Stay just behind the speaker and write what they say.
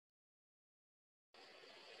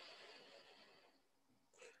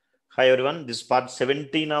Hi everyone, this is part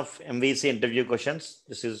 17 of MVC interview questions.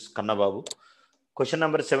 This is Kannababu. Question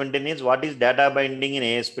number 17 is what is data binding in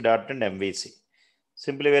ASP.NET and MVC?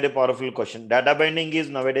 Simply very powerful question. Data binding is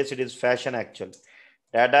nowadays it is fashion actually.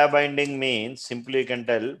 Data binding means simply you can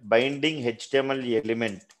tell binding HTML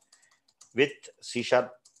element with C#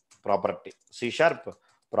 property. C#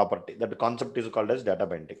 property. That concept is called as data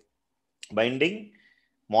binding. Binding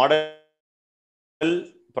model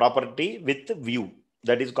property with view.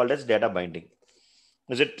 That is called as data binding.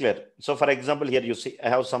 Is it clear? So for example, here you see I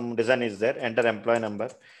have some design is there. Enter employee number,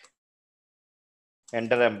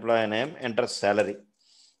 enter employee name, enter salary.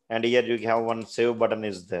 And here you have one save button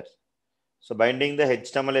is there. So binding the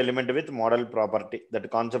HTML element with model property. That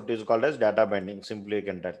concept is called as data binding. Simply you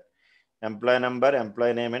can tell. Employee number,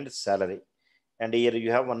 employee name and salary. And here you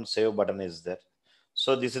have one save button is there.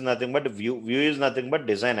 So this is nothing but view. View is nothing but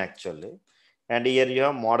design actually. And here you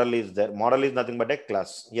have model is there. Model is nothing but a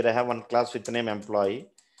class. Here I have one class with name employee.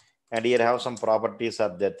 And here I have some properties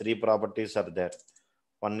are there. 3 properties are there.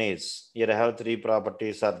 One is here I have 3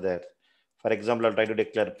 properties are there. For example, I'll try to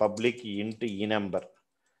declare public int enumber.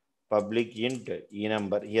 Public int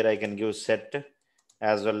enumber. Here I can give set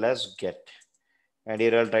as well as get. And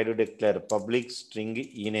here I'll try to declare public string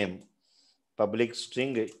ename. Public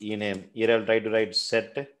string ename. Here I'll try to write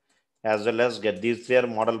set as well as get. These 3 are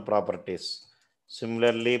model properties.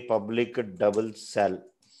 Similarly, public double sal.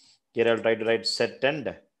 Here I'll try to write set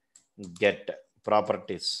and get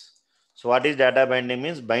properties. So what is data binding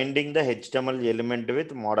means binding the HTML element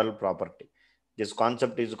with model property. This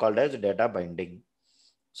concept is called as data binding.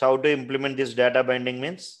 So how to implement this data binding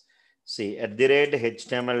means see at the rate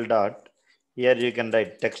HTML dot here you can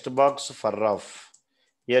write text box for of.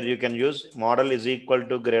 Here you can use model is equal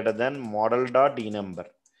to greater than model dot enumber.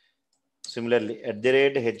 Similarly at the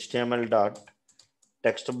rate HTML dot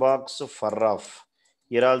text box for of.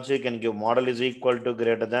 Here also you can give model is equal to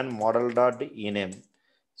greater than model dot ename.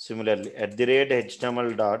 Similarly, at the rate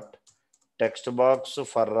HTML dot text box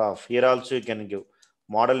for of. Here also you can give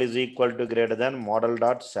model is equal to greater than model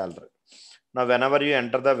dot salary. Now, whenever you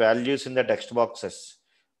enter the values in the text boxes,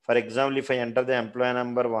 for example, if I enter the employee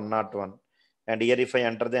number 101, and here if I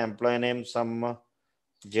enter the employee name some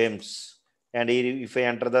James, and if I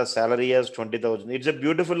enter the salary as 20,000, it's a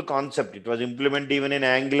beautiful concept. It was implemented even in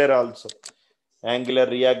Angular also. Angular,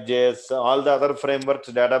 React JS, all the other frameworks,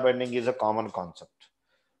 data binding is a common concept.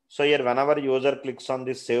 So here, whenever user clicks on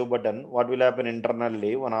this save button, what will happen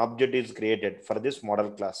internally? One object is created for this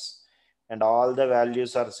model class, and all the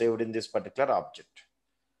values are saved in this particular object.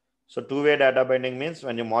 So two-way data binding means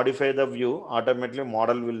when you modify the view, automatically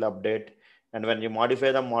model will update, and when you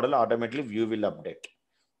modify the model, automatically view will update.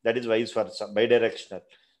 That is vice versa, bidirectional.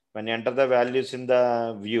 When you enter the values in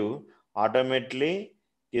the view, automatically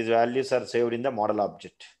these values are saved in the model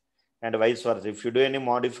object, and vice versa. If you do any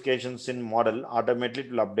modifications in model, automatically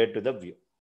it will update to the view.